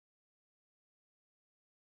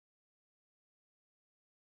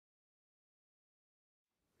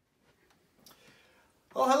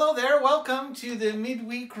Oh, hello there. Welcome to the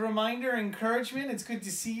midweek reminder encouragement. It's good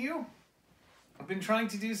to see you. I've been trying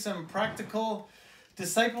to do some practical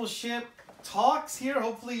discipleship talks here.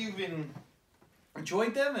 Hopefully you've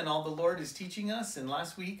enjoyed them and all the Lord is teaching us. And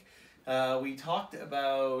last week we talked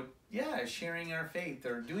about, sharing our faith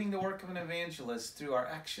or doing the work of an evangelist through our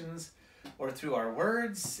actions or through our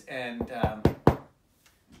words. And,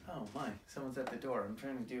 oh my, someone's at the door. I'm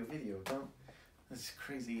trying to do a video. This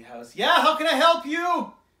crazy house. Yeah, how can I help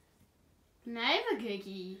you? Can I have a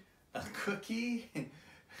cookie? A cookie?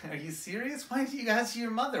 Are you serious? Why did you ask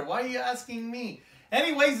your mother? Why are you asking me?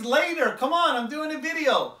 Anyways, later. Come on, I'm doing a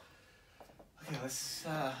video. Okay,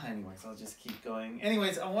 anyways, I'll just keep going.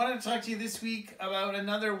 Anyways, I wanted to talk to you this week about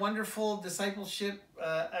another wonderful discipleship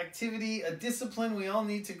activity, a discipline we all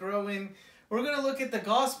need to grow in. We're going to look at the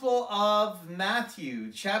Gospel of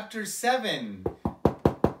Matthew, chapter 7.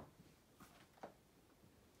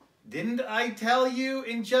 Didn't I tell you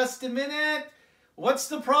in just a minute? What's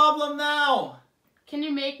the problem now? Can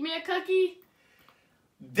you make me a cookie?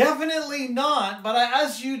 Definitely not, but I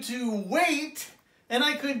asked you to wait and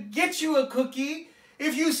I could get you a cookie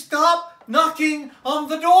if you stop knocking on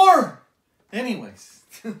the door. Anyways,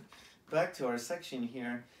 back to our section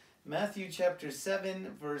here. Matthew chapter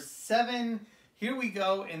 7, verse 7. Here we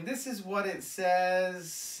go, and this is what it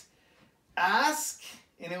says. Ask,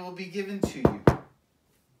 and it will be given to you.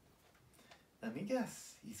 Let me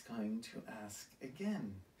guess. He's going to ask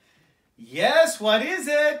again. Yes, what is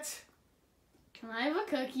it? Can I have a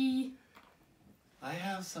cookie? I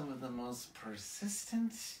have some of the most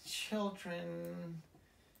persistent children.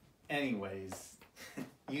 Anyways,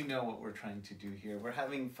 you know what we're trying to do here. We're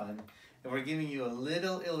having fun, and we're giving you a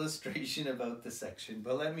little illustration about the section,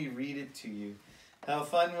 but let me read it to you. How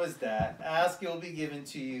fun was that? Ask, it will be given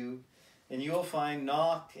to you, and you will find.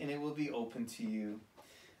 Knock, and it will be open to you.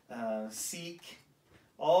 Seek,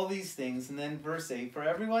 all these things. And then verse 8, for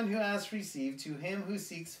everyone who asks receives, to him who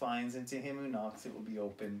seeks finds, and to him who knocks it will be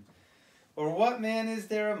open. Or what man is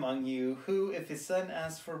there among you who, if his son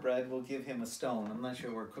asks for bread, will give him a stone? I'm not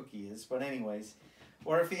sure where cookie is, but anyways.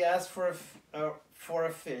 Or if he asks for a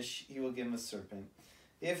fish, he will give him a serpent.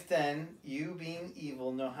 If then, you being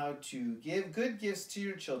evil know how to give good gifts to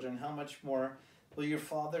your children, how much more will your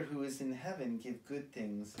Father who is in heaven give good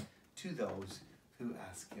things to those who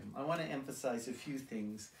ask him? I want to emphasize a few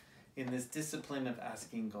things in this discipline of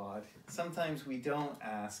asking God. Sometimes we don't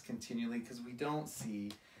ask continually because we don't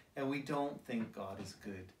see and we don't think God is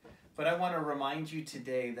good. But I want to remind you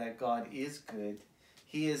today that God is good.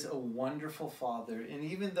 He is a wonderful Father. And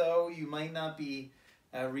even though you might not be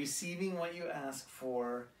receiving what you ask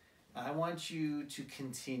for, I want you to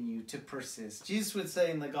continue to persist. Jesus would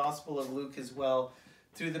say in the Gospel of Luke as well,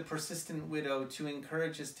 through the persistent widow, to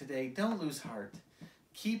encourage us today, don't lose heart.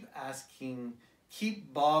 Keep asking,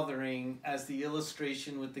 keep bothering, as the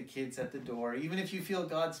illustration with the kids at the door. Even if you feel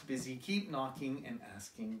God's busy, keep knocking and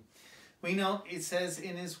asking. We know it says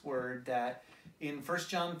in his word that in 1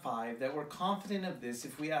 John 5 that we're confident of this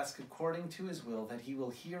if we ask according to his will, that he will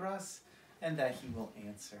hear us and that he will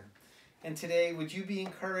answer. And today, would you be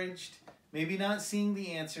encouraged, maybe not seeing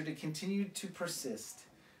the answer, to continue to persist?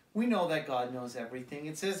 We know that God knows everything.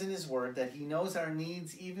 It says in his word that he knows our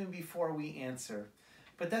needs even before we answer.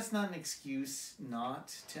 But that's not an excuse not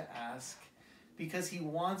to ask, because he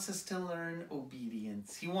wants us to learn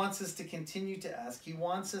obedience. He wants us to continue to ask. He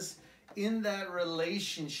wants us in that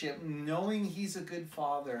relationship, knowing he's a good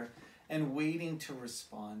father and waiting to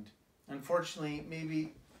respond. Unfortunately,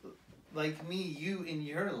 maybe like me, you in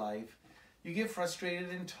your life, you get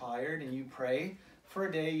frustrated and tired and you pray for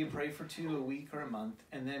a day, you pray for 2, a week, or a month,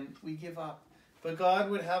 and then we give up. But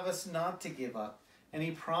God would have us not to give up. And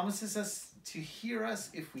he promises us to hear us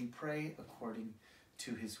if we pray according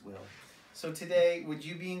to his will. So today, would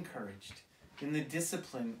you be encouraged in the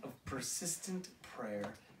discipline of persistent prayer,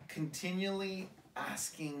 continually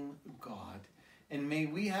asking God? And may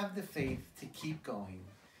we have the faith to keep going,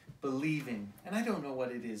 believing. And I don't know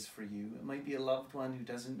what it is for you. It might be a loved one who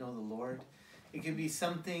doesn't know the Lord. It could be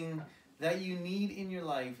something that you need in your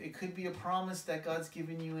life. It could be a promise that God's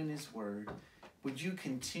given you in his word. Would you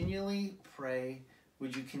continually pray?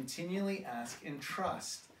 Would you continually ask and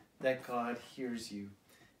trust that God hears you?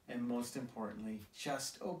 And most importantly,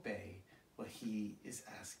 just obey what he is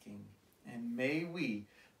asking. And may we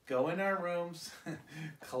go in our rooms,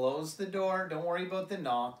 close the door, don't worry about the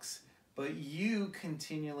knocks, but you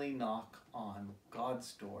continually knock on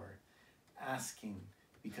God's door, asking,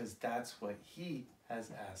 because that's what he has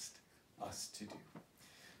asked us to do.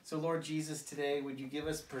 So Lord Jesus, today, would you give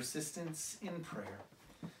us persistence in prayer?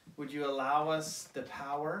 Would you allow us the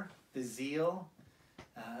power, the zeal,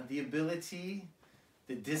 the ability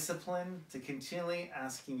the discipline to continually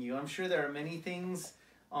asking you. I'm sure there are many things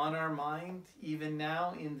on our mind, even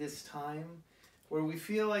now in this time, where we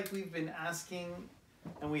feel like we've been asking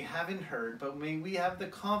and we haven't heard, but may we have the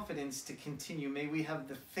confidence to continue. May we have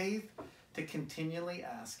the faith to continually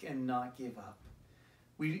ask and not give up.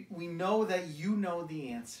 We know that you know the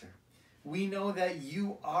answer. We know that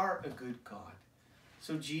you are a good God.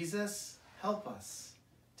 So Jesus, help us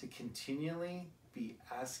to continually be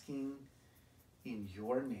asking in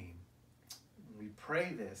your name. We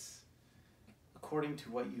pray this according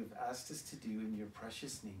to what you have asked us to do in your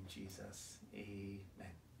precious name, Jesus. Amen.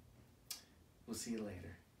 We'll see you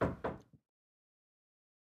later.